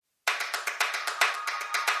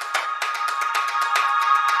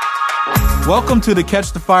Welcome to the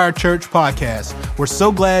Catch the Fire Church podcast. We're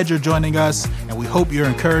so glad you're joining us, and we hope you're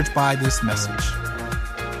encouraged by this message.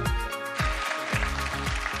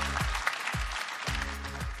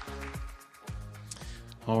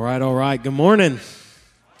 All right. Good morning.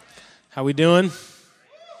 How we doing?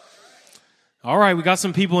 All right, we got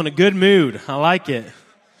some people in a good mood. I like it.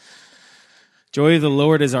 Joy of the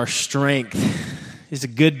Lord is our strength. It's a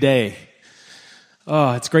good day.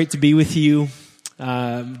 Oh, it's great to be with you.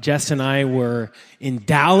 Jess and I were in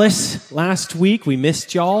Dallas last week. We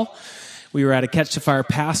missed y'all. We were at a Catch the Fire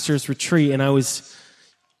Pastors Retreat, and I was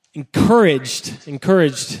encouraged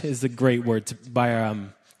is a great word,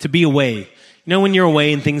 to be away. You know when you're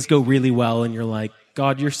away and things go really well, and you're like,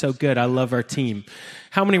 God, you're so good. I love our team.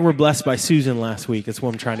 How many were blessed by Susan last week? That's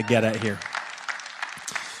what I'm trying to get at here.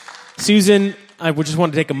 Susan, I would just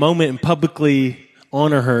want to take a moment and publicly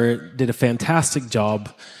honor her, did a fantastic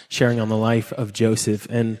job sharing on the life of Joseph.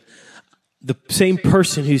 And the same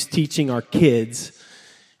person who's teaching our kids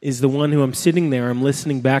is the one who I'm sitting there, I'm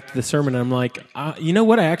listening back to the sermon, and I'm like, you know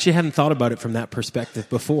what? I actually hadn't thought about it from that perspective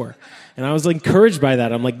before. And I was encouraged by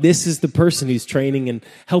that. I'm like, this is the person who's training and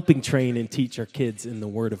helping train and teach our kids in the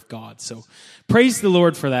Word of God. So praise the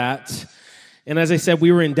Lord for that. And as I said,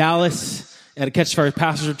 we were in Dallas at a Catch the Fire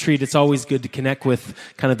Pastors Retreat. It's always good to connect with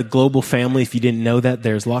kind of the global family. If you didn't know that,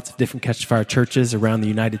 there's lots of different Catch the Fire churches around the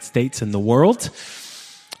United States and the world.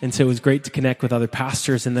 And so it was great to connect with other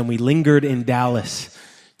pastors. And then we lingered in Dallas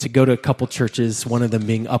to go to a couple churches, one of them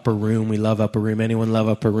being Upper Room. We love Upper Room. Anyone love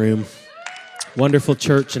Upper Room? Wonderful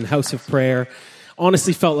church and house of prayer.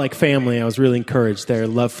 Honestly felt like family. I was really encouraged there.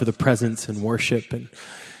 Love for the presence and worship and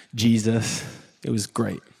Jesus. It was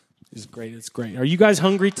great. It's great. Are you guys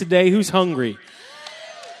hungry today? Who's hungry?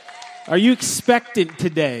 Are you expectant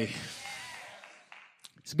today?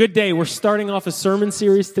 It's a good day. We're starting off a sermon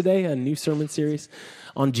series today, a new sermon series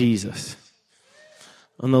on Jesus,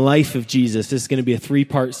 on the life of Jesus. This is going to be a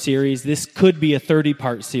 3-part series. This could be a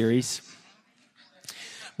 30-part series.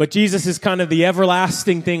 But Jesus is kind of the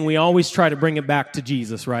everlasting thing. We always try to bring it back to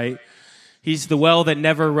Jesus, right? He's the well that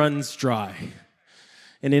never runs dry.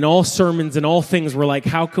 And in all sermons and all things, we're like,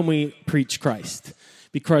 how can we preach Christ?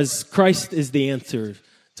 Because Christ is the answer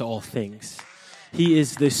to all things. He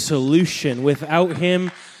is the solution. Without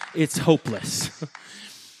him, it's hopeless.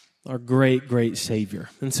 Our great, great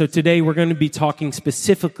Savior. And so today we're going to be talking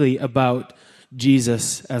specifically about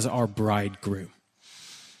Jesus as our bridegroom.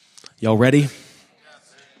 Y'all ready?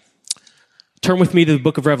 Turn with me to the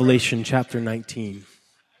book of Revelation, chapter 19.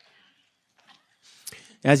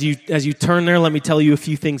 As you turn there, let me tell you a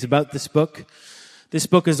few things about this book. This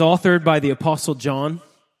book is authored by the Apostle John,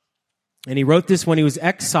 and he wrote this when he was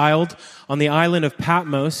exiled on the island of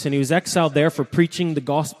Patmos, and he was exiled there for preaching the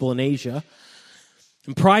gospel in Asia.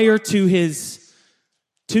 And prior to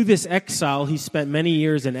this exile, he spent many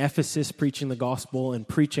years in Ephesus preaching the gospel and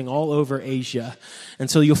preaching all over Asia.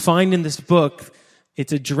 And so you'll find in this book,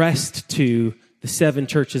 it's addressed to the 7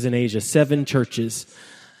 churches in Asia, 7 churches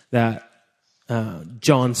that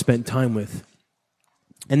John spent time with.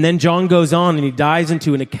 And then John goes on and he dives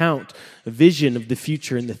into an account, a vision of the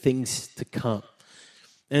future and the things to come.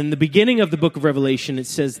 And in the beginning of the book of Revelation, it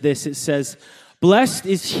says this, it says, "Blessed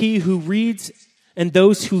is he who reads and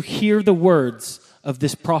those who hear the words of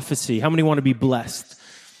this prophecy." How many want to be blessed?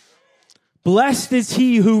 Blessed is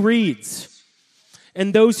he who reads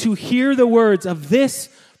and those who hear the words of this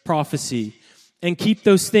prophecy and keep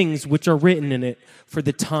those things which are written in it, for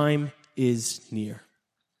the time is near.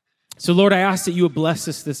 So Lord, I ask that you would bless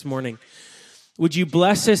us this morning. Would you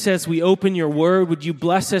bless us as we open your word? Would you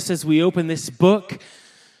bless us as we open this book?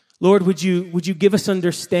 Lord, would you give us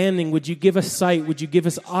understanding? Would you give us sight? Would you give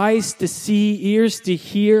us eyes to see, ears to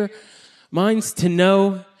hear, minds to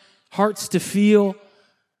know, hearts to feel,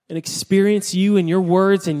 and experience you and your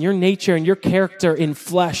words and your nature and your character in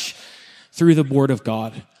flesh through the word of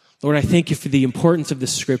God? Lord, I thank you for the importance of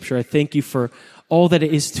this scripture. I thank you for all that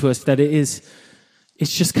it is to us, that it's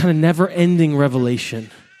just kind of never-ending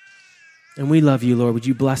revelation. And we love you, Lord. Would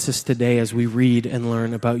you bless us today as we read and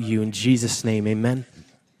learn about you? In Jesus' name, amen.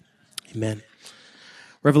 Amen.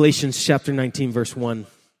 Revelation chapter 19, verse 1.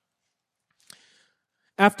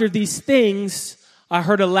 "After these things, I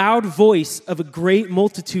heard a loud voice of a great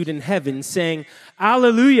multitude in heaven saying,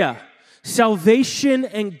 'Alleluia! Salvation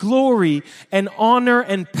and glory and honor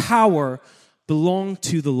and power belong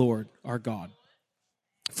to the Lord our God.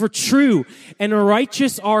 For true and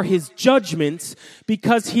righteous are his judgments,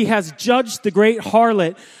 because he has judged the great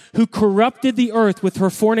harlot who corrupted the earth with her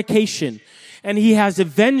fornication, and he has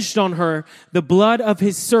avenged on her the blood of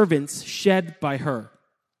his servants shed by her.'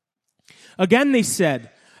 Again they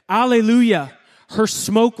said, 'Alleluia! Her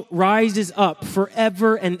smoke rises up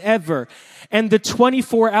forever and ever. And the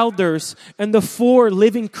 24 elders and the 4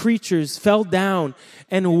 living creatures fell down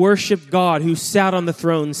and worshiped God who sat on the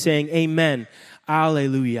throne, saying, Amen,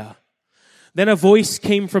 Alleluia. Then a voice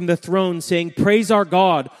came from the throne saying, Praise our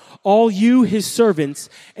God, all you his servants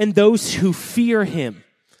and those who fear him,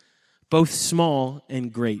 both small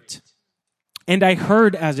and great. And I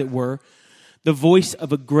heard, as it were, the voice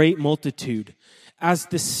of a great multitude, as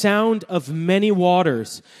the sound of many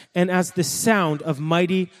waters, and as the sound of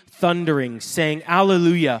mighty thundering, saying,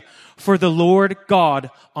 Alleluia, for the Lord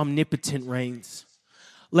God omnipotent reigns.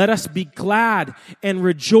 Let us be glad and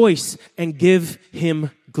rejoice and give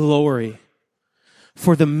him glory.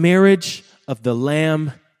 For the marriage of the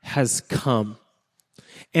Lamb has come,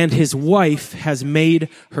 and his wife has made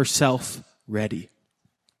herself ready.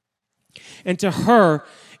 And to her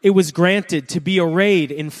it was granted to be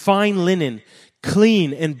arrayed in fine linen,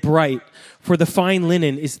 clean and bright, for the fine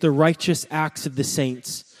linen is the righteous acts of the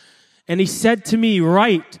saints. And he said to me,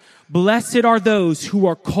 Write, blessed are those who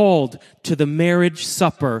are called to the marriage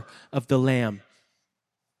supper of the Lamb.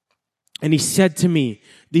 And he said to me,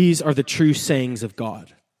 These are the true sayings of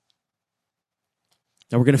God.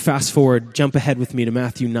 Now we're going to fast forward, jump ahead with me to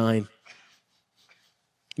Matthew 9.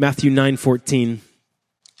 Matthew 9:14.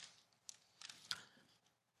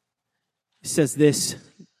 It says this,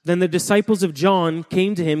 Then the disciples of John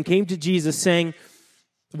came to Jesus, saying,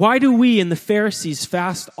 Why do we and the Pharisees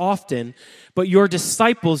fast often, but your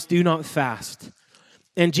disciples do not fast?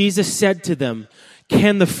 And Jesus said to them,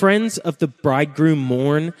 Can the friends of the bridegroom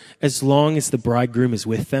mourn as long as the bridegroom is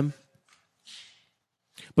with them?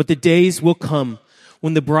 But the days will come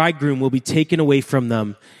when the bridegroom will be taken away from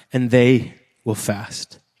them, and they will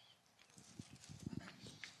fast.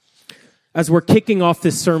 As we're kicking off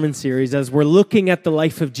this sermon series, as we're looking at the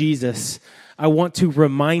life of Jesus, I want to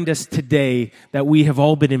remind us today that we have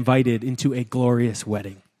all been invited into a glorious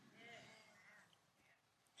wedding.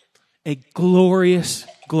 A glorious,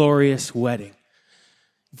 glorious wedding.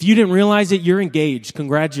 If you didn't realize it, you're engaged.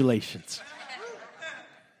 Congratulations.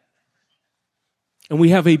 And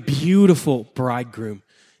we have a beautiful bridegroom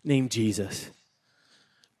named Jesus.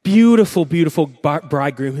 Beautiful, beautiful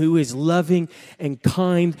bridegroom who is loving and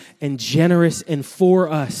kind and generous and for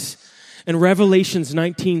us. And Revelations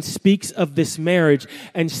 19 speaks of this marriage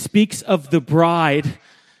and speaks of the bride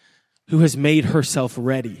who has made herself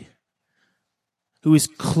ready, who is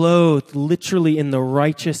clothed literally in the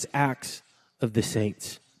righteous acts of the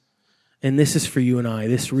saints. And this is for you and I.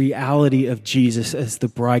 This reality of Jesus as the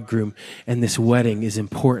bridegroom and this wedding is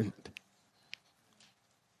important.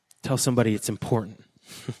 Tell somebody it's important.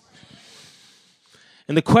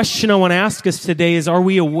 And the question I want to ask us today is, are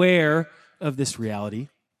we aware of this reality?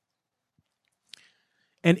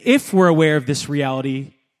 And if we're aware of this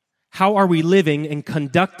reality, how are we living and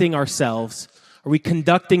conducting ourselves? Are we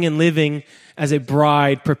conducting and living as a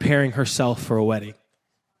bride preparing herself for a wedding?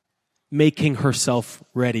 Making herself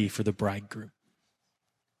ready for the bridegroom.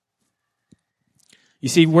 You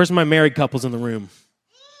see, where's my married couples in the room?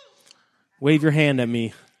 Wave your hand at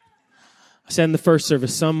me. I said in the first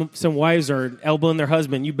service, some wives are elbowing their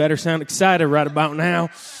husband. You better sound excited right about now.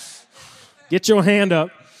 Get your hand up.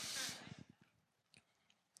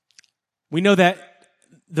 We know that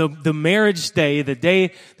the marriage day, the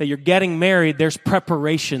day that you're getting married, there's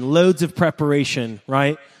preparation, loads of preparation,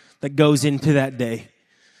 right, that goes into that day.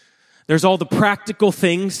 There's all the practical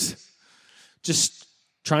things, just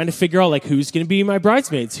trying to figure out, like, who's going to be my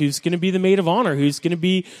bridesmaids, who's going to be the maid of honor, who's going to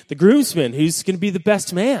be the groomsman, who's going to be the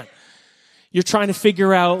best man. You're trying to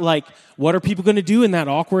figure out, like, what are people going to do in that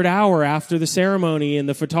awkward hour after the ceremony and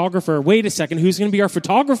the photographer? Wait a second, who's going to be our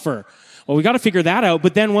photographer? Well, we got to figure that out.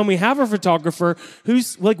 But then when we have a photographer,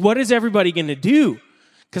 what is everybody going to do?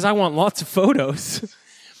 Because I want lots of photos.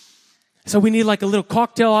 So we need like a little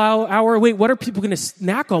cocktail hour. Wait, what are people going to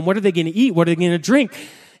snack on? What are they going to eat? What are they going to drink?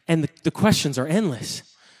 And the questions are endless.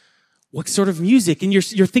 What sort of music? And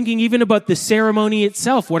you're thinking even about the ceremony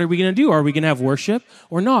itself. What are we going to do? Are we going to have worship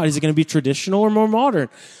or not? Is it going to be traditional or more modern?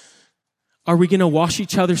 Are we going to wash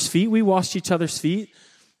each other's feet? We washed each other's feet.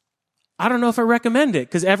 I don't know if I recommend it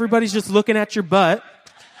because everybody's just looking at your butt.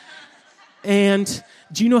 And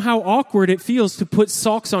do you know how awkward it feels to put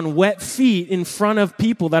socks on wet feet in front of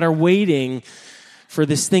people that are waiting for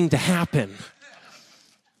this thing to happen?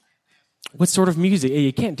 What sort of music?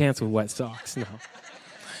 You can't dance with wet socks, no.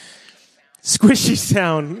 Squishy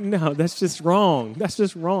sound, no, that's just wrong. That's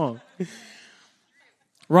just wrong.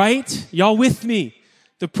 Right? Y'all with me?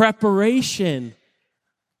 The preparation,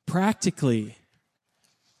 practically.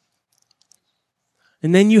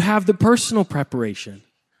 And then you have the personal preparation.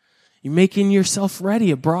 You're making yourself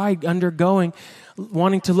ready, a bride undergoing,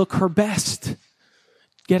 wanting to look her best,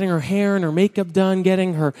 getting her hair and her makeup done,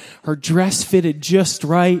 getting her dress fitted just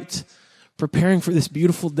right, preparing for this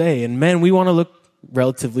beautiful day. And men, we want to look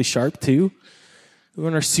relatively sharp too. We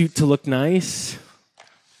want our suit to look nice.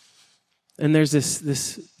 And there's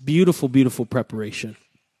this beautiful, beautiful preparation.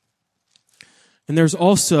 And there's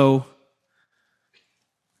also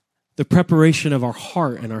the preparation of our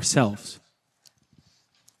heart and ourselves.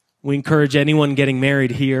 We encourage anyone getting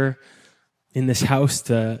married here in this house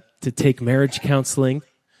to take marriage counseling.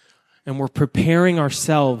 And we're preparing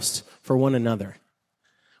ourselves for one another.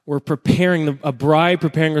 We're preparing a bride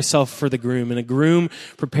preparing herself for the groom, and a groom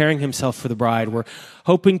preparing himself for the bride. We're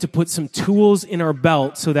hoping to put some tools in our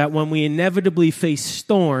belt so that when we inevitably face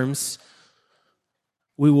storms,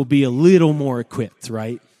 we will be a little more equipped,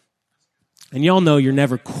 right? And y'all know you're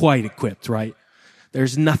never quite equipped, right?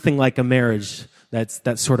 There's nothing like a marriage that's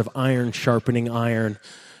that sort of iron sharpening iron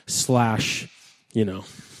 /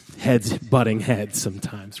 heads butting heads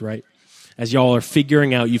sometimes, right? As y'all are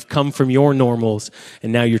figuring out, you've come from your normals,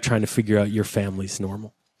 and now you're trying to figure out your family's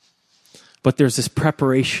normal. But there's this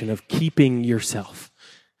preparation of keeping yourself,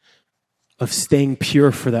 of staying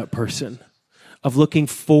pure for that person, of looking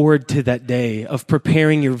forward to that day, of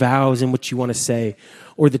preparing your vows and what you want to say,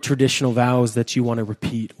 or the traditional vows that you want to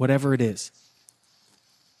repeat, whatever it is.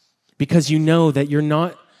 Because you know that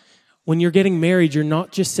when you're getting married, you're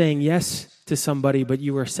not just saying yes to somebody, but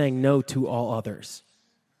you are saying no to all others.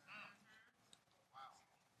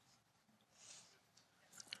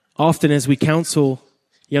 Often as we counsel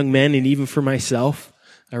young men, and even for myself,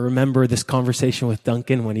 I remember this conversation with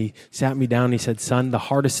Duncan when he sat me down and he said, son, the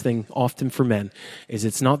hardest thing often for men is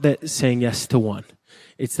it's not that saying yes to one.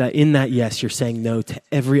 It's that in that yes, you're saying no to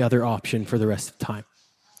every other option for the rest of the time.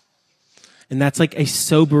 And that's like a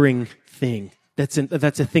sobering thing. That's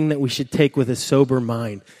a thing that we should take with a sober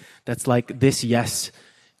mind. That's like this yes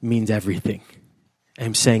means everything.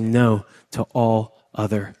 I'm saying no to all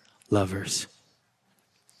other lovers.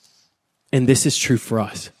 And this is true for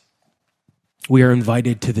us. We are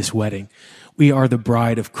invited to this wedding. We are the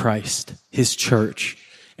bride of Christ, his church.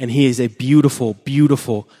 And he is a beautiful,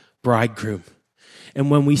 beautiful bridegroom. And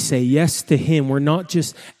when we say yes to him, we're not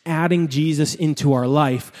just adding Jesus into our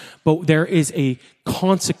life, but there is a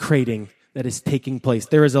consecrating that is taking place.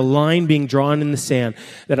 There is a line being drawn in the sand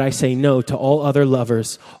that I say no to all other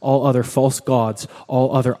lovers, all other false gods,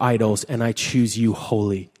 all other idols, and I choose you,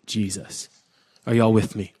 holy Jesus. Are y'all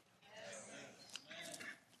with me?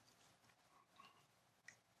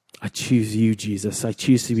 I choose you, Jesus. I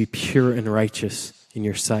choose to be pure and righteous in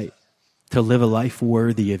your sight, to live a life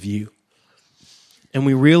worthy of you. And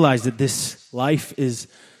we realize that this life is,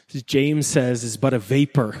 as James says, is but a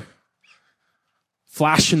vapor,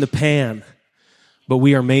 flash in the pan, but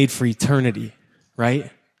we are made for eternity,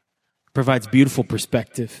 right? Provides beautiful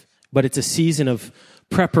perspective, but it's a season of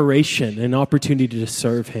preparation, an opportunity to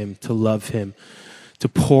serve him, to love him, to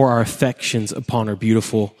pour our affections upon our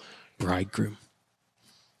beautiful bridegroom.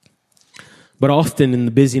 But often in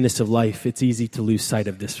the busyness of life, it's easy to lose sight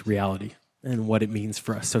of this reality and what it means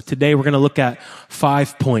for us. So today we're going to look at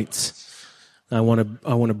 5 points. I want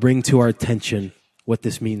to bring to our attention what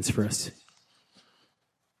this means for us.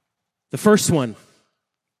 The first one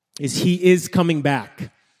is he is coming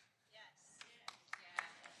back.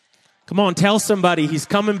 Come on, tell somebody he's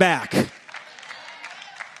coming back.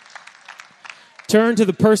 Turn to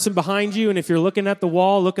the person behind you, and if you're looking at the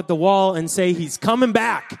wall, look at the wall and say, he's coming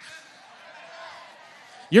back.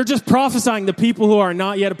 You're just prophesying to people who are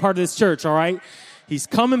not yet a part of this church, all right? He's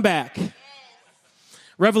coming back.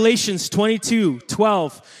 Revelations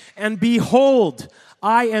 22:12. And behold,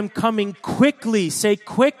 I am coming quickly. Say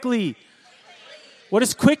quickly. What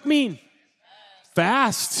does quick mean?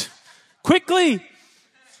 Fast. Quickly.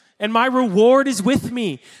 And my reward is with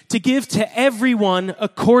me to give to everyone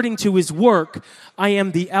according to his work. I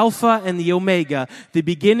am the Alpha and the Omega, the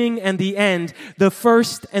beginning and the end, the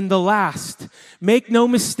first and the last. Make no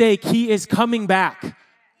mistake, he is coming back.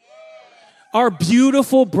 Our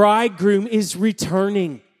beautiful bridegroom is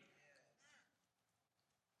returning.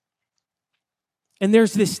 And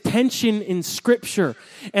there's this tension in Scripture.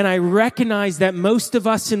 And I recognize that most of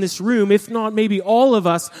us in this room, if not maybe all of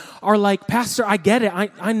us, are like, Pastor, I get it.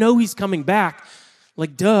 I know he's coming back.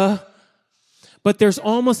 Like, duh. But there's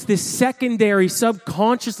almost this secondary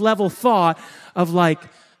subconscious level thought of like,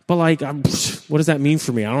 what does that mean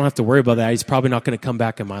for me? I don't have to worry about that. He's probably not going to come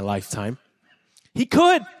back in my lifetime. He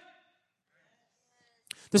could.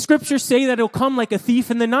 The scriptures say that he'll come like a thief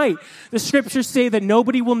in the night. The scriptures say that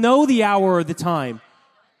nobody will know the hour or the time.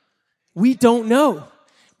 We don't know,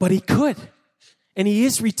 but he could. And he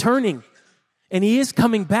is returning. And he is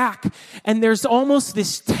coming back. And there's almost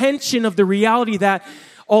this tension of the reality that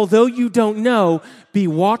although you don't know, be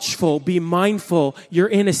watchful, be mindful. You're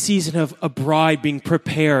in a season of a bride being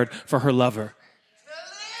prepared for her lover.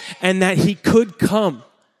 And that he could come.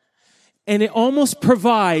 And it almost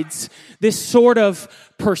provides this sort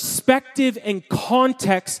of perspective and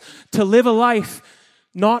context to live a life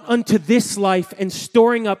not unto this life and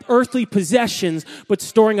storing up earthly possessions, but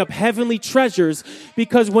storing up heavenly treasures.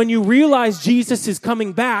 Because when you realize Jesus is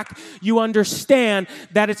coming back, you understand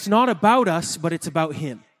that it's not about us, but it's about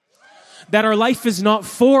him. That our life is not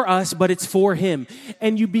for us, but it's for him.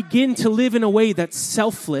 And you begin to live in a way that's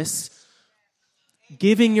selfless,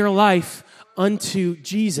 giving your life unto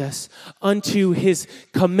Jesus, unto his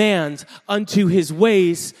commands, unto his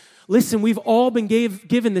ways. Listen, we've all been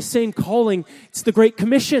given the same calling. It's the Great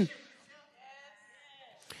Commission.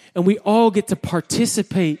 And we all get to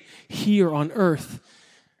participate here on earth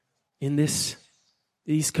in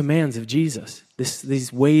these commands of Jesus,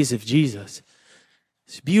 these ways of Jesus.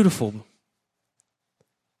 It's beautiful.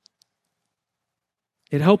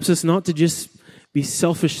 It helps us not to just be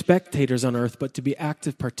selfish spectators on earth, but to be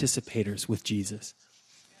active participators with Jesus.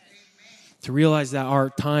 To realize that our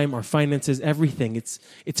time, our finances, everything, it's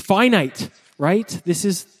finite, right? This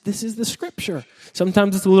is the scripture.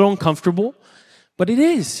 Sometimes it's a little uncomfortable, but it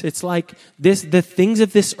is. It's like the things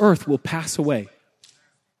of this earth will pass away.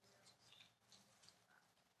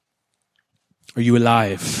 Are you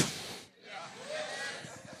alive?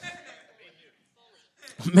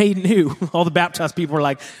 Made new. All the baptized people were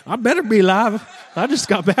like, I better be alive. I just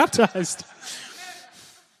got baptized.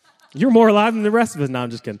 You're more alive than the rest of us. No, I'm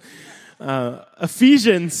just kidding.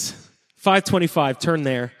 Ephesians 5:25, turn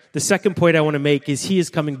there. The second point I want to make is he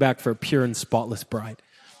is coming back for a pure and spotless bride.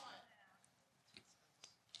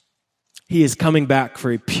 He is coming back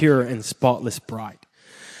for a pure and spotless bride.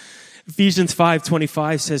 Ephesians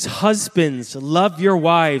 5:25 says, husbands, love your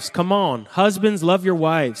wives. Come on, husbands, love your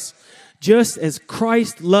wives. Just as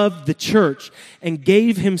Christ loved the church and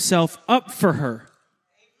gave himself up for her.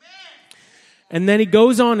 And then he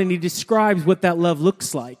goes on and he describes what that love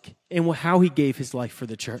looks like and how he gave his life for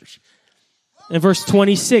the church. In verse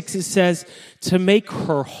 26, it says, to make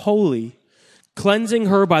her holy, cleansing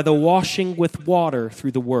her by the washing with water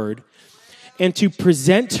through the word, and to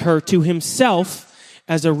present her to himself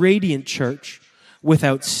as a radiant church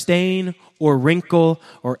without stain or wrinkle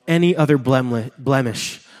or any other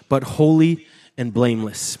blemish, but holy and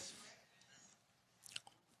blameless.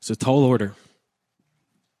 It's a tall order.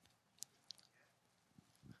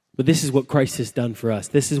 But this is what Christ has done for us.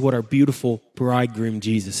 This is what our beautiful bridegroom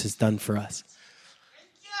Jesus has done for us.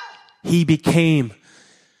 He became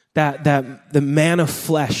the man of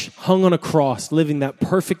flesh, hung on a cross, living that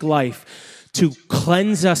perfect life to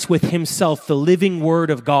cleanse us with himself, the living word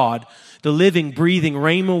of God, the living, breathing,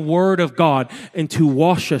 rhema word of God, and to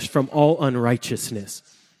wash us from all unrighteousness.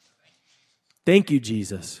 Thank you,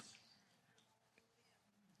 Jesus.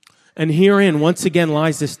 And herein, once again,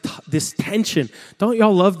 lies this tension. Don't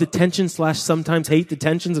y'all love the tension / sometimes hate the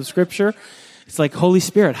tensions of Scripture? It's like, Holy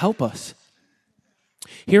Spirit, help us.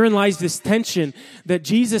 Herein lies this tension that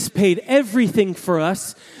Jesus paid everything for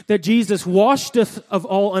us, that Jesus washed us of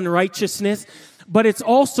all unrighteousness, but it's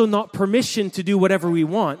also not permission to do whatever we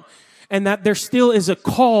want. And that there still is a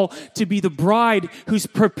call to be the bride who's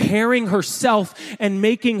preparing herself and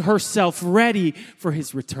making herself ready for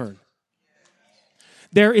his return.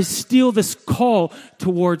 There is still this call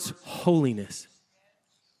towards holiness.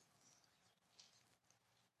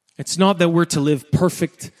 It's not that we're to live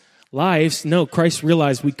perfect lives. No, Christ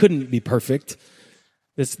realized we couldn't be perfect.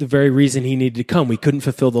 That's the very reason he needed to come. We couldn't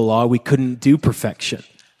fulfill the law. We couldn't do perfection.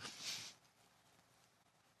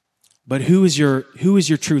 But who is your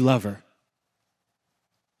true lover?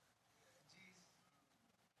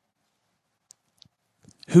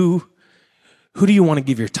 Who do you want to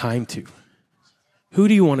give your time to? Who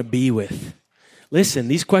do you want to be with? Listen,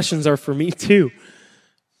 these questions are for me too.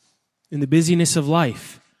 In the busyness of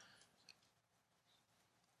life.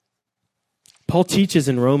 Paul teaches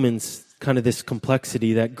in Romans kind of this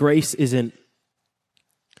complexity that grace is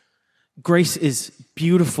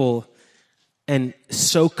beautiful and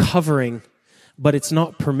so covering, but it's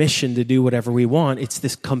not permission to do whatever we want. It's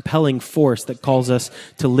this compelling force that calls us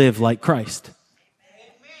to live like Christ.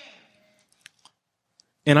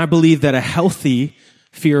 And I believe that a healthy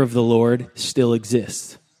fear of the Lord still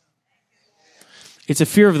exists. It's a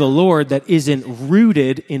fear of the Lord that isn't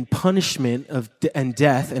rooted in punishment and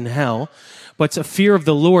death and hell, but it's a fear of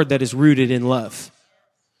the Lord that is rooted in love.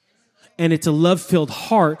 And it's a love-filled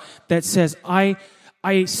heart that says, I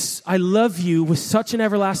I love you with such an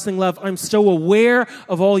everlasting love. I'm so aware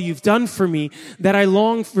of all you've done for me that I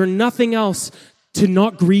long for nothing else to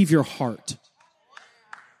not grieve your heart.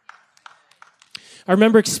 I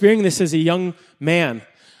remember experiencing this as a young man.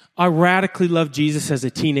 I radically loved Jesus as a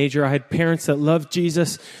teenager. I had parents that loved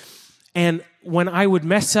Jesus. And when I would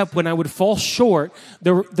mess up, when I would fall short,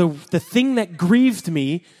 the thing that grieved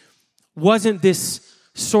me wasn't this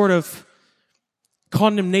sort of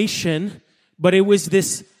condemnation, but it was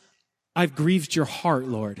this, I've grieved your heart,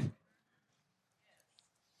 Lord.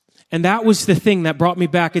 And that was the thing that brought me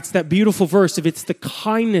back. It's that beautiful verse of it's the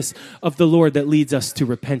kindness of the Lord that leads us to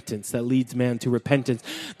repentance, that leads man to repentance.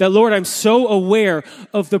 That, Lord, I'm so aware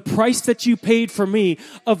of the price that you paid for me,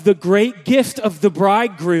 of the great gift of the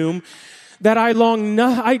bridegroom, that I long,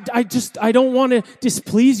 I don't want to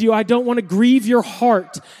displease you. I don't want to grieve your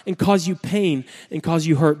heart and cause you pain and cause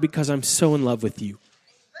you hurt because I'm so in love with you.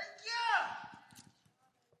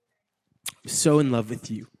 I'm so in love with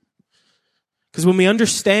you. Because when we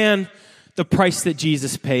understand the price that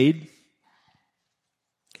Jesus paid,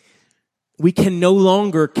 we can no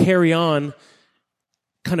longer carry on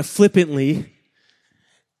kind of flippantly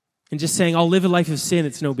and just saying, I'll live a life of sin,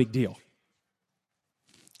 it's no big deal.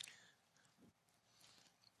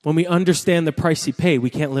 When we understand the price he paid, we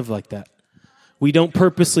can't live like that. We can't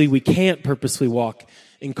purposely walk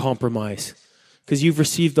in compromise because you've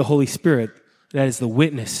received the Holy Spirit that is the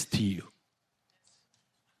witness to you.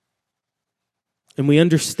 And we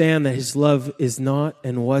understand that his love is not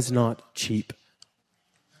and was not cheap.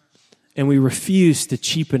 And we refuse to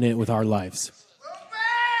cheapen it with our lives.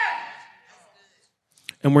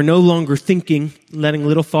 And we're no longer thinking, letting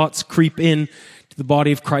little thoughts creep in to the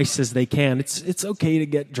body of Christ as they can. It's okay to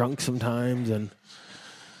get drunk sometimes, and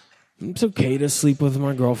it's okay to sleep with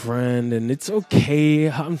my girlfriend, and it's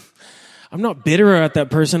okay. I'm not bitter at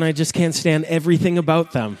that person. I just can't stand everything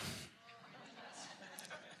about them.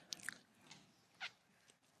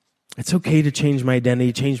 It's okay to change my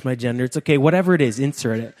identity, change my gender. It's okay, whatever it is,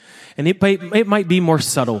 insert it. And it might be more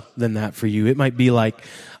subtle than that for you. It might be like,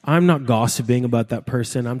 I'm not gossiping about that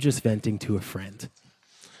person. I'm just venting to a friend.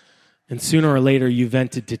 And sooner or later, you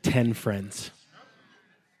vented to 10 friends.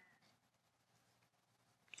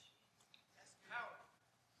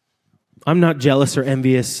 I'm not jealous or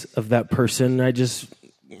envious of that person. I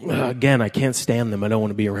can't stand them. I don't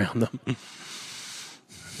want to be around them.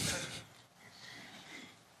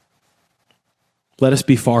 Let us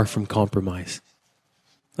be far from compromise.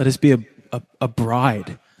 Let us be a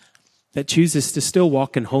bride that chooses to still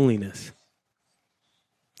walk in holiness,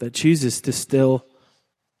 that chooses to still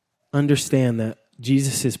understand that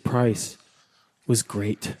Jesus' price was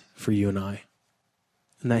great for you and I,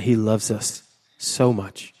 and that he loves us so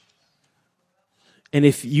much. And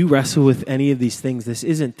if you wrestle with any of these things, this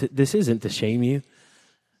isn't to shame you.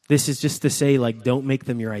 This is just to say, don't make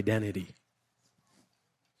them your identity.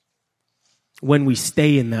 When we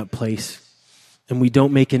stay in that place and we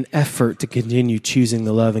don't make an effort to continue choosing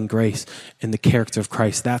the love and grace and the character of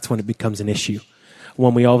Christ, that's when it becomes an issue.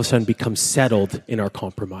 When we all of a sudden become settled in our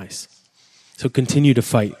compromise. So continue to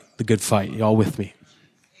fight the good fight. Y'all with me?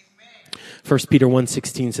 1 Peter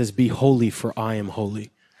 1:16 says, be holy for I am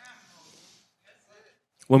holy.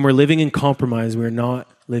 When we're living in compromise, we're not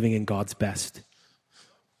living in God's best.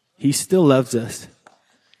 He still loves us.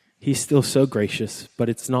 He's still so gracious, but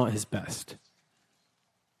it's not his best.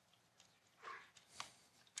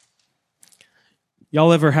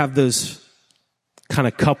 Y'all ever have those kind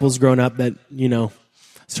of couples growing up that,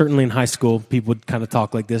 certainly in high school, people would kind of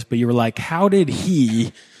talk like this, but you were like, how did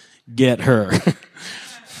he get her?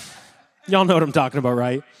 Y'all know what I'm talking about,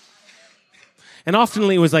 right? And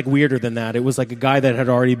oftenly it was weirder than that. It was like a guy that had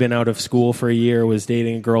already been out of school for a year, was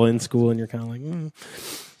dating a girl in school, and you're kind of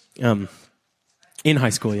like, in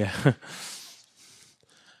high school, yeah.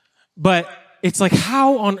 But it's like,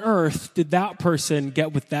 how on earth did that person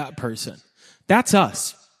get with that person? That's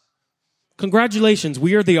us. Congratulations,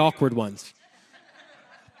 we are the awkward ones.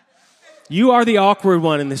 You are the awkward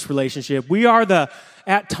one in this relationship. We are the,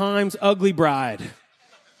 at times, ugly bride.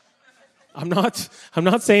 I'm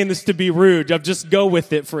not saying this to be rude. I'll just go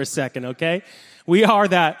with it for a second, okay? We are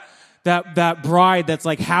that bride that's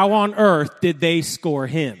like, how on earth did they score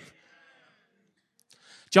him?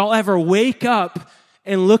 Did y'all ever wake up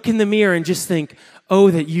and look in the mirror and just think, oh,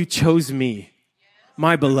 that you chose me,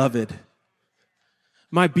 my beloved,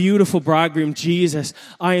 my beautiful bridegroom, Jesus,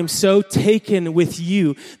 I am so taken with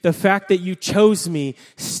you. The fact that you chose me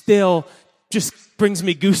still just brings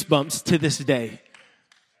me goosebumps to this day.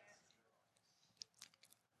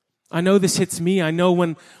 I know this hits me. I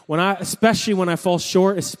know especially when I fall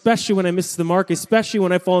short, especially when I miss the mark, especially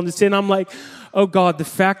when I fall into sin, I'm like, oh God, the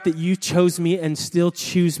fact that you chose me and still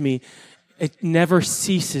choose me, it never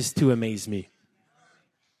ceases to amaze me.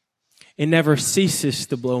 It never ceases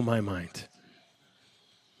to blow my mind.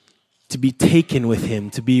 To be taken with him,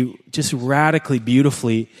 to be just radically,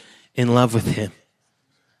 beautifully in love with him.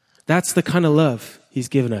 That's the kind of love he's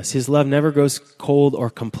given us. His love never goes cold or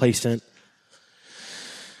complacent.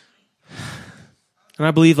 And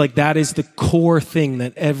I believe that is the core thing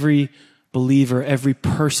that every believer, every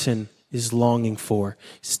person is longing for,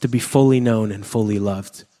 is to be fully known and fully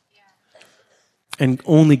loved. And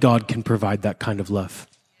only God can provide that kind of love.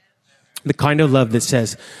 The kind of love that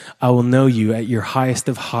says, I will know you at your highest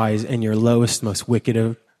of highs and your lowest, most wicked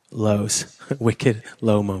of lows, wicked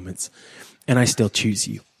low moments. And I still choose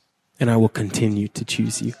you. And I will continue to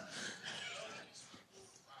choose you.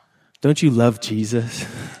 Don't you love Jesus?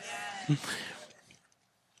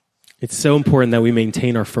 It's so important that we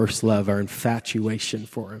maintain our first love, our infatuation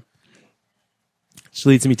for him. Which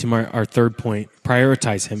leads me to our third point,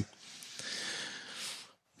 prioritize him.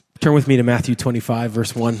 Turn with me to Matthew 25,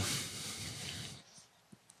 verse 1.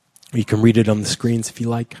 You can read it on the screens if you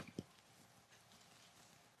like.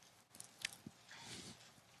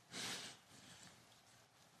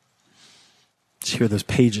 Just hear those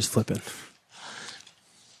pages flipping. It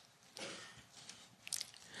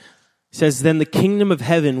says, then the kingdom of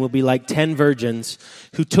heaven will be like 10 virgins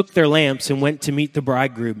who took their lamps and went to meet the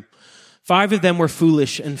bridegroom. 5 of them were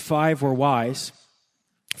foolish and 5 were wise.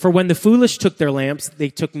 For when the foolish took their lamps, they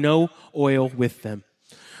took no oil with them.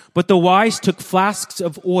 But the wise took flasks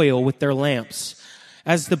of oil with their lamps.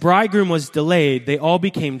 As the bridegroom was delayed, they all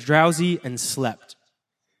became drowsy and slept.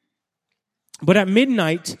 But at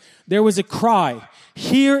midnight, there was a cry,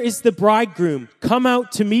 here is the bridegroom, come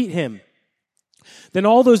out to meet him. Then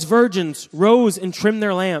all those virgins rose and trimmed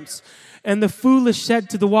their lamps. And the foolish said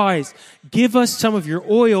to the wise, give us some of your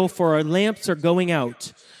oil, for our lamps are going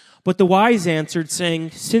out. But the wise answered,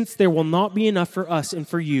 saying, since there will not be enough for us and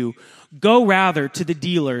for you, go rather to the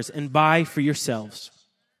dealers and buy for yourselves.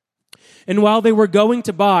 And while they were going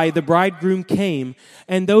to buy, the bridegroom came,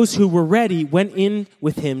 and those who were ready went in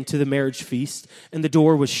with him to the marriage feast, and the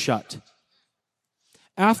door was shut.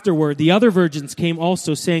 Afterward, the other virgins came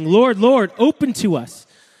also, saying, Lord, Lord, open to us.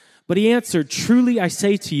 But he answered, truly I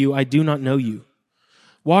say to you, I do not know you.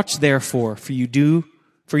 Watch therefore, for you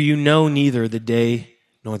know neither the day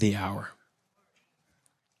nor the hour.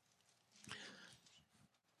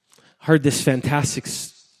 I heard this fantastic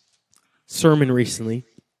sermon recently,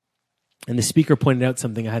 and the speaker pointed out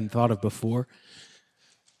something I hadn't thought of before,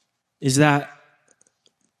 is that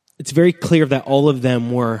it's very clear that all of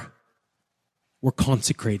them were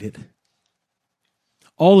consecrated.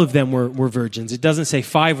 All of them were virgins. It doesn't say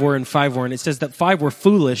 5 were and 5 weren't. It says that 5 were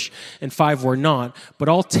foolish and 5 were not, but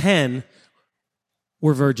all 10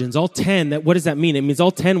 were virgins. All 10, what does that mean? It means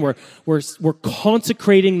all 10 were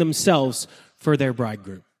consecrating themselves for their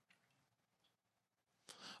bridegroom.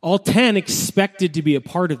 All 10 expected to be a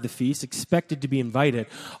part of the feast, expected to be invited.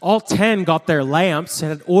 All 10 got their lamps,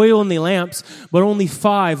 had oil in the lamps, but only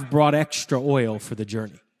 5 brought extra oil for the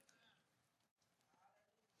journey.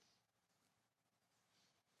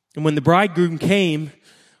 And when the bridegroom came,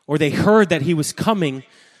 or they heard that he was coming,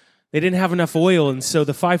 they didn't have enough oil, and so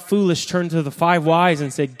the 5 foolish turned to the 5 wise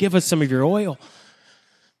and said, give us some of your oil.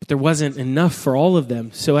 But there wasn't enough for all of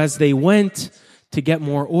them. So as they went to get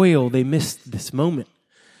more oil, they missed this moment.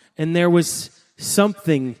 And there was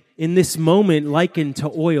something in this moment likened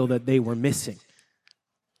to oil that they were missing.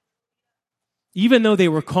 Even though they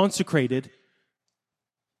were consecrated,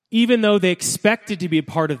 even though they expected to be a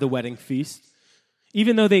part of the wedding feast,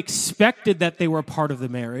 even though they expected that they were a part of the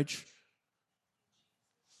marriage.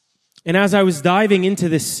 And as I was diving into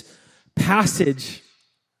this passage,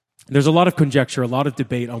 there's a lot of conjecture, a lot of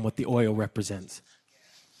debate on what the oil represents.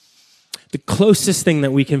 The closest thing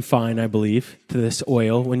that we can find, I believe, to this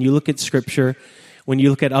oil, when you look at Scripture, when you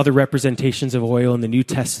look at other representations of oil in the New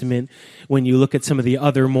Testament, when you look at some of the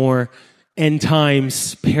other more end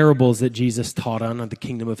times parables that Jesus taught on the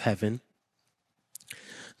kingdom of heaven,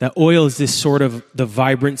 that oil is this sort of the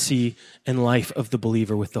vibrancy and life of the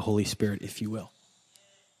believer with the Holy Spirit, if you will.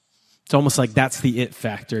 It's almost like that's the it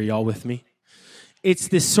factor. Y'all with me? It's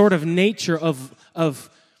this sort of nature of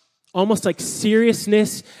almost like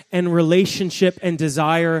seriousness and relationship and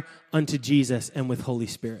desire unto Jesus and with Holy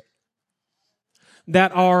Spirit.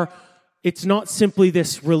 It's not simply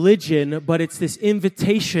this religion, but it's this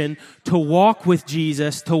invitation to walk with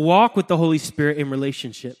Jesus, to walk with the Holy Spirit in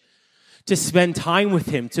relationship, to spend time with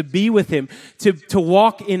him, to be with him, to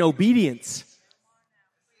walk in obedience.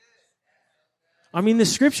 I mean, the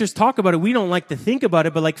scriptures talk about it. We don't like to think about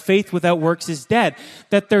it, but like faith without works is dead.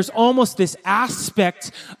 That there's almost this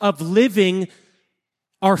aspect of living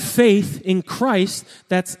our faith in Christ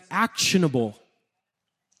that's actionable.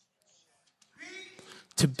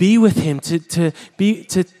 To be with him, to be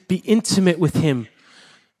intimate with him,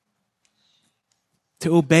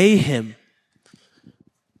 to obey him.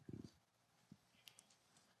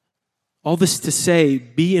 All this to say,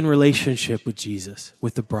 be in relationship with Jesus,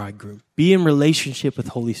 with the bridegroom. Be in relationship with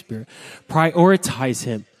Holy Spirit. Prioritize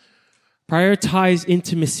him. Prioritize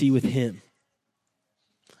intimacy with him.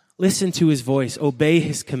 Listen to his voice. Obey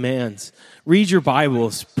his commands. Read your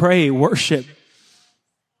Bibles. Pray. Worship.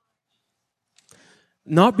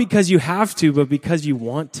 Not because you have to, but because you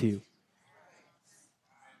want to.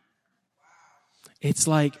 It's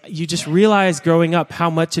like you just realize growing up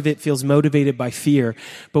how much of it feels motivated by fear.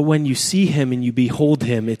 But when you see him and you behold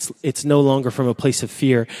him, it's no longer from a place of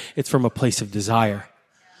fear. It's from a place of desire.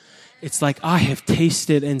 It's like I have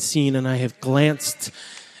tasted and seen and I have glanced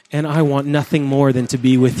and I want nothing more than to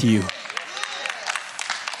be with you.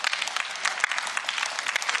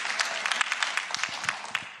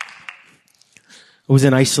 I was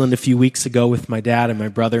in Iceland a few weeks ago with my dad and my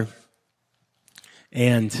brother.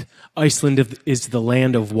 And Iceland is the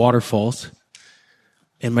land of waterfalls.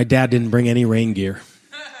 And my dad didn't bring any rain gear.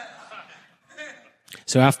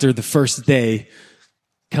 So after the first day,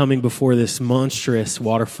 coming before this monstrous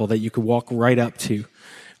waterfall that you could walk right up to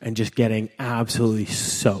and just getting absolutely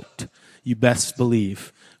soaked, you best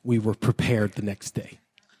believe we were prepared the next day.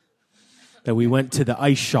 That we went to the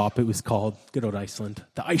ice shop, it was called, good old Iceland,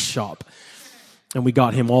 the ice shop. And we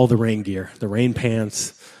got him all the rain gear, the rain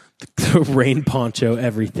pants, the rain poncho,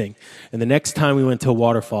 everything. And the next time we went to a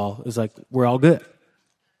waterfall, it was like, we're all good.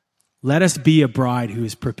 Let us be a bride who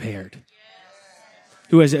is prepared,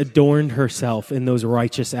 who has adorned herself in those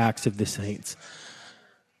righteous acts of the saints,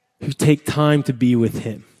 who take time to be with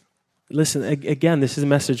him. Listen, again, this is a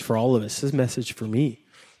message for all of us. This is a message for me.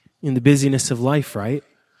 In the busyness of life, right?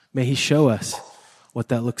 May he show us what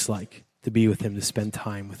that looks like to be with him, to spend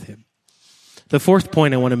time with him. The fourth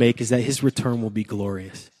point I want to make is that his return will be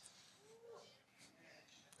glorious.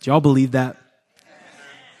 Do y'all believe that?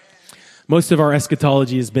 Most of our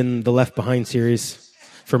eschatology has been the Left Behind series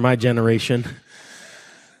for my generation.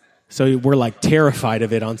 So we're like terrified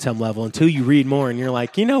of it on some level until you read more and you're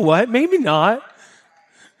like, you know what? Maybe not.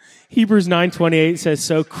 Hebrews 9:28 says,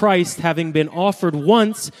 so Christ, having been offered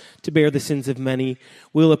once to bear the sins of many,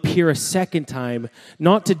 will appear a second time,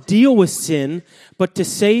 not to deal with sin, but to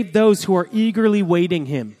save those who are eagerly waiting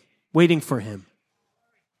for him.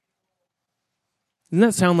 Doesn't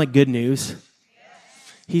that sound like good news?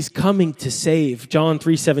 He's coming to save. John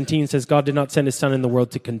 3:17 says, God did not send his son in the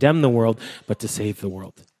world to condemn the world, but to save the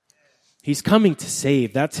world. He's coming to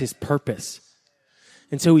save. That's his purpose.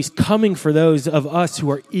 And so he's coming for those of us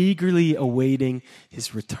who are eagerly awaiting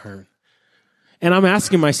his return. And I'm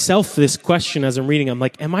asking myself this question as I'm reading. I'm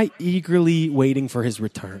like, am I eagerly waiting for his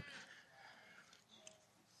return?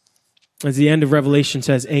 As the end of Revelation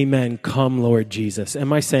says, amen, come Lord Jesus.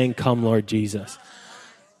 Am I saying, come Lord Jesus?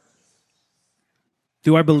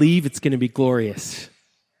 Do I believe it's going to be glorious?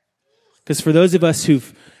 Because for those of us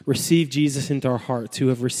who've received Jesus into our hearts, who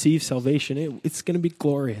have received salvation, it's going to be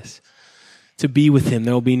glorious to be with him.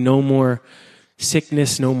 There will be no more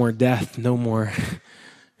sickness, no more death, no more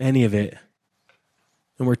any of it.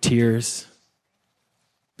 No more tears.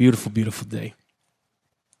 Beautiful, beautiful day.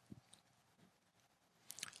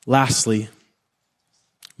 Lastly,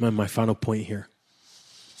 my final point here.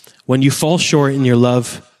 When you fall short in your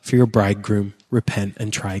love for your bridegroom, repent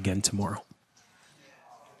and try again tomorrow.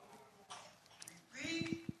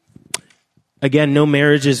 Again, no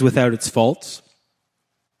marriage is without its faults.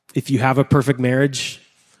 If you have a perfect marriage,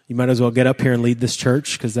 you might as well get up here and lead this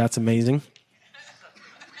church because that's amazing.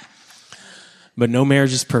 But no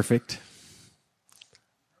marriage is perfect.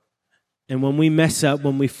 And when we mess up,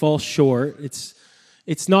 when we fall short,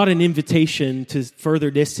 it's not an invitation to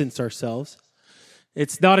further distance ourselves.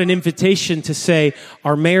 It's not an invitation to say,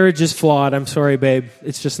 our marriage is flawed. I'm sorry, babe.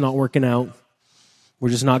 It's just not working out. We're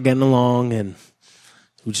just not getting along, and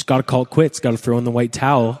we just got to call it quits, got to throw in the white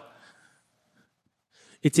towel.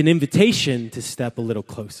 It's an invitation to step a little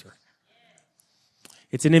closer.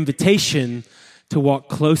 It's an invitation to walk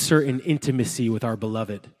closer in intimacy with our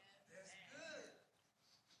beloved.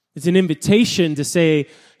 It's an invitation to say,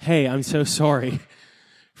 hey, I'm so sorry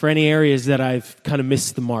for any areas that I've kind of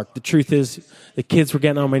missed the mark. The truth is, the kids were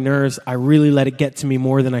getting on my nerves. I really let it get to me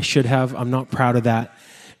more than I should have. I'm not proud of that.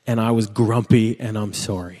 And I was grumpy, and I'm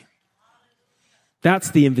sorry.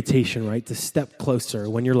 That's the invitation, right? To step closer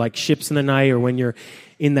when you're like ships in the night, or when you're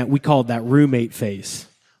in that, we call it that roommate phase,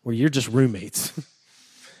 where you're just roommates.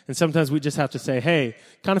 And sometimes we just have to say, hey,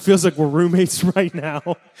 kind of feels like we're roommates right now.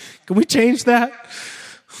 Can we change that?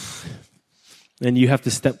 And you have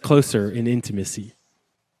to step closer in intimacy.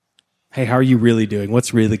 Hey, how are you really doing?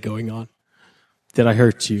 What's really going on? Did I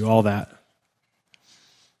hurt you? All that.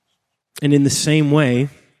 And in the same way,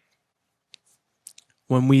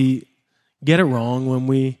 when we get it wrong, when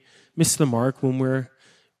we miss the mark, when we're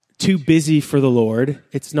too busy for the Lord,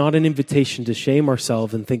 it's not an invitation to shame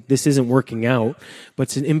ourselves and think this isn't working out, but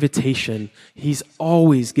it's an invitation. He's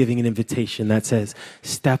always giving an invitation that says,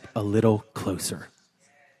 step a little closer.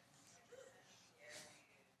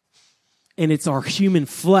 And it's our human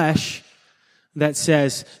flesh that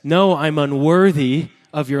says, no, I'm unworthy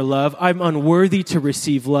of your love. I'm unworthy to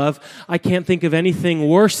receive love. I can't think of anything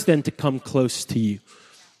worse than to come close to you.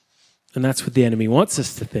 And that's what the enemy wants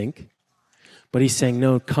us to think. But he's saying,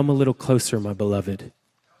 no, come a little closer, my beloved.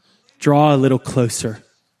 Draw a little closer.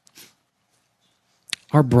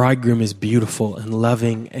 Our bridegroom is beautiful and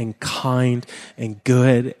loving and kind and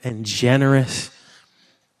good and generous.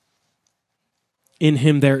 In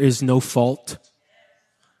him there is no fault.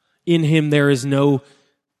 In him there is no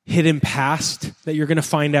hidden past that you're going to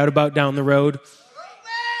find out about down the road.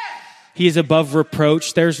 He is above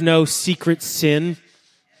reproach. There's no secret sin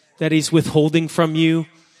that he's withholding from you.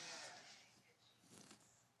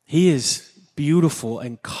 He is beautiful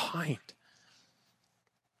and kind.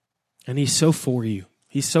 And he's so for you.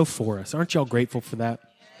 He's so for us. Aren't y'all grateful for that?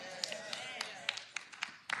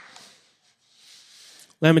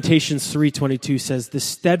 Lamentations 3:22 says, the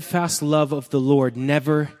steadfast love of the Lord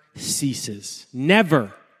never ceases.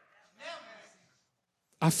 Never.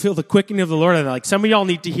 I feel the quickening of the Lord. And like, some of y'all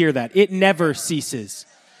need to hear that. It never ceases.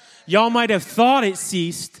 Y'all might have thought it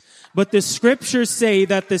ceased, but the scriptures say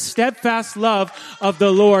that the steadfast love of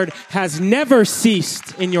the Lord has never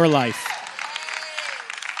ceased in your life.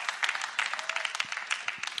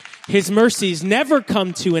 His mercies never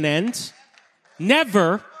come to an end.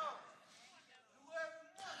 Never.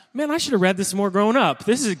 Man, I should have read this more growing up.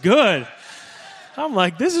 This is good. I'm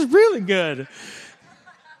like, this is really good.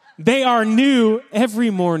 They are new every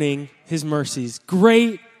morning, his mercies.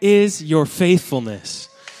 Great is your faithfulness.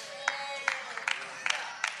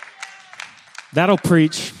 That'll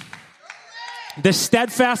preach. The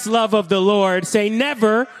steadfast love of the Lord, say,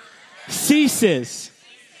 never ceases.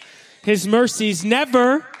 His mercies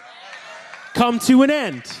never come to an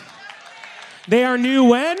end. They are new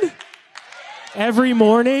when? Every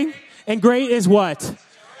morning. And great is what?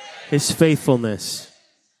 His faithfulness.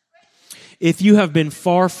 If you have been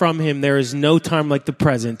far from him, there is no time like the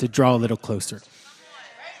present to draw a little closer.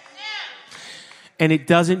 And it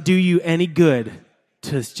doesn't do you any good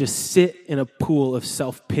to just sit in a pool of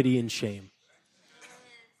self-pity and shame.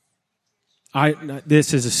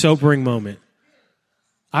 This is a sobering moment.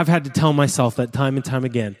 I've had to tell myself that time and time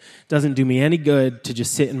again. It doesn't do me any good to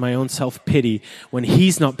just sit in my own self-pity when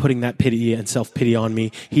he's not putting that pity and self-pity on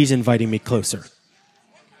me. He's inviting me closer.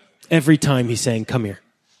 Every time he's saying, come here,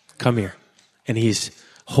 come here. And he's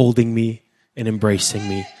holding me and embracing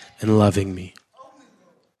me and loving me.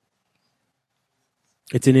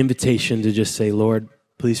 It's an invitation to just say, Lord,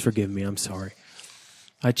 please forgive me. I'm sorry.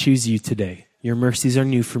 I choose you today. Your mercies are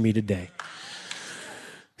new for me today.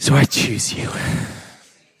 So I choose you.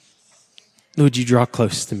 Would you draw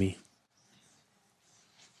close to me?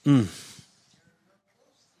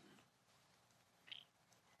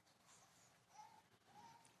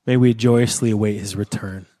 May we joyously await his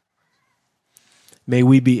return. May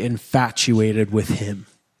we be infatuated with him.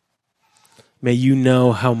 May you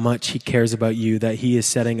know how much he cares about you, that he is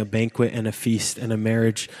setting a banquet and a feast and a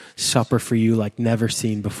marriage supper for you like never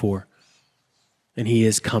seen before. And he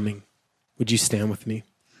is coming. Would you stand with me?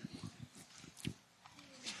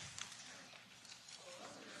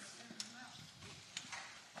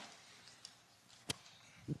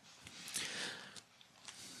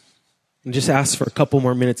 And just ask for a couple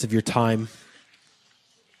more minutes of your time.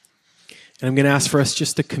 And I'm going to ask for us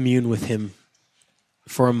just to commune with him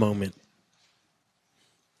for a moment.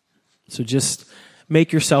 So just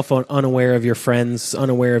make yourself unaware of your friends,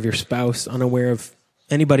 unaware of your spouse, unaware of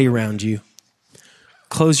anybody around you.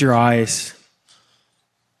 Close your eyes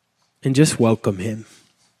and just welcome him.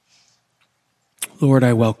 Lord,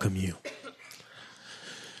 I welcome you.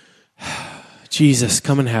 Jesus,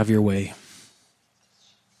 come and have your way.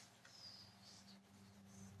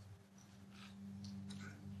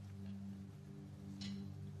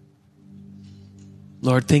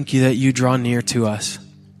 Lord, thank you that you draw near to us.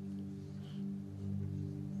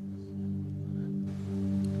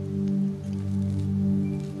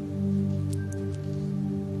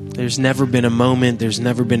 There's never been a moment, there's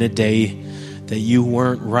never been a day that you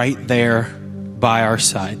weren't right there by our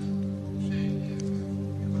side.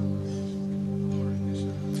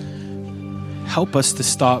 Help us to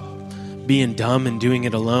stop being dumb and doing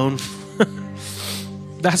it alone.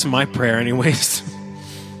 That's my prayer anyways.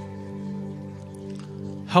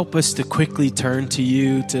 Help us to quickly turn to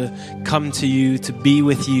you, to come to you, to be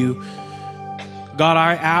with you. God,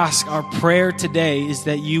 I ask, our prayer today is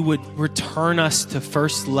that you would return us to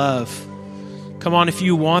first love. Come on, if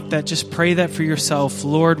you want that, just pray that for yourself.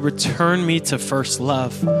 Lord, return me to first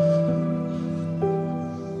love.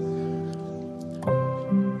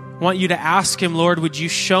 I want you to ask him, Lord, would you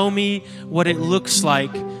show me what it looks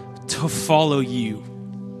like to follow you?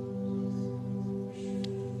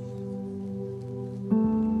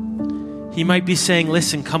 He might be saying,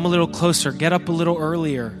 listen, come a little closer, get up a little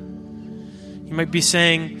earlier. He might be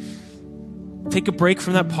saying, take a break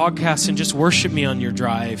from that podcast and just worship me on your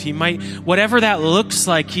drive. He might, whatever that looks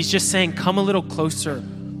like, he's just saying, come a little closer.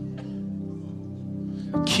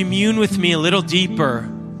 Commune with me a little deeper.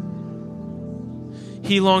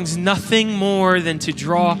 He longs nothing more than to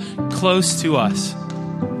draw close to us.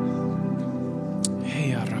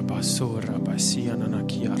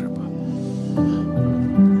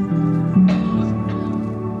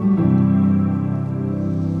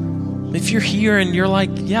 If you're here and you're like,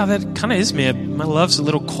 yeah, that kind of is me. My love's a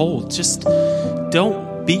little cold. Just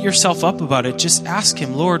don't beat yourself up about it. Just ask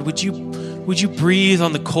him, Lord, would you breathe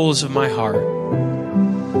on the coals of my heart?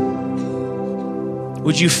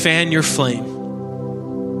 Would you fan your flame?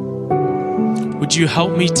 Would you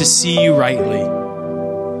help me to see you rightly?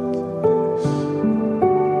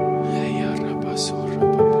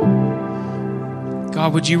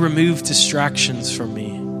 God, would you remove distractions from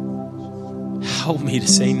me? Help me to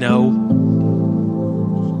say no.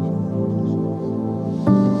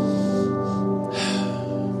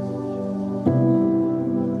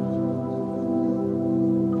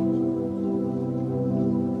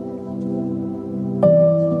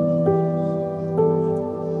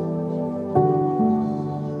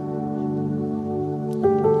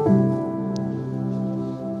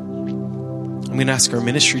 I'm going to ask our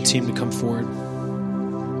ministry team to come forward.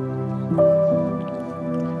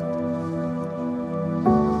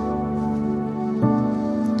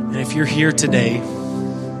 If you're here today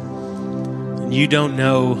and you don't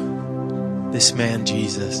know this man,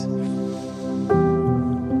 Jesus,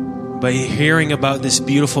 but you're hearing about this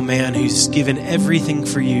beautiful man who's given everything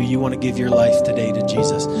for you, you want to give your life today to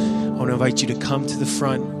Jesus, I want to invite you to come to the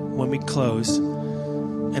front when we close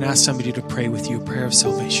and ask somebody to pray with you a prayer of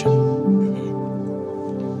salvation.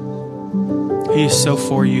 He is so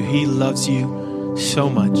for you. He loves you so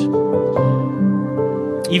much.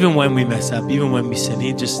 Even when we mess up, even when we sin,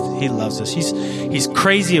 he loves us. He's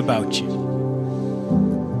crazy about you.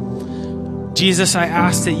 Jesus, I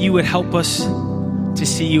ask that you would help us to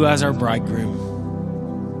see you as our bridegroom.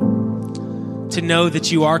 To know that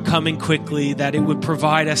you are coming quickly, that it would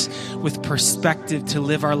provide us with perspective to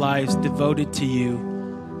live our lives devoted to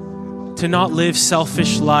you. To not live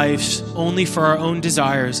selfish lives only for our own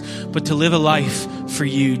desires, but to live a life for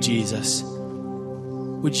you, Jesus.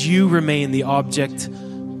 Would you remain the object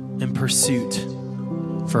and pursuit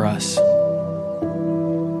for us?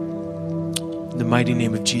 In the mighty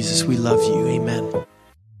name of Jesus, we love you. Amen.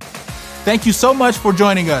 Thank you so much for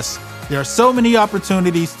joining us. There are so many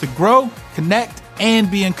opportunities to grow, connect,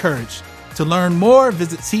 and be encouraged. To learn more,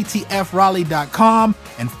 visit ctfraleigh.com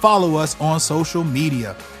and follow us on social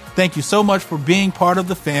media. Thank you so much for being part of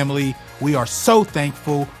the family. We are so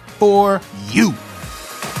thankful for you.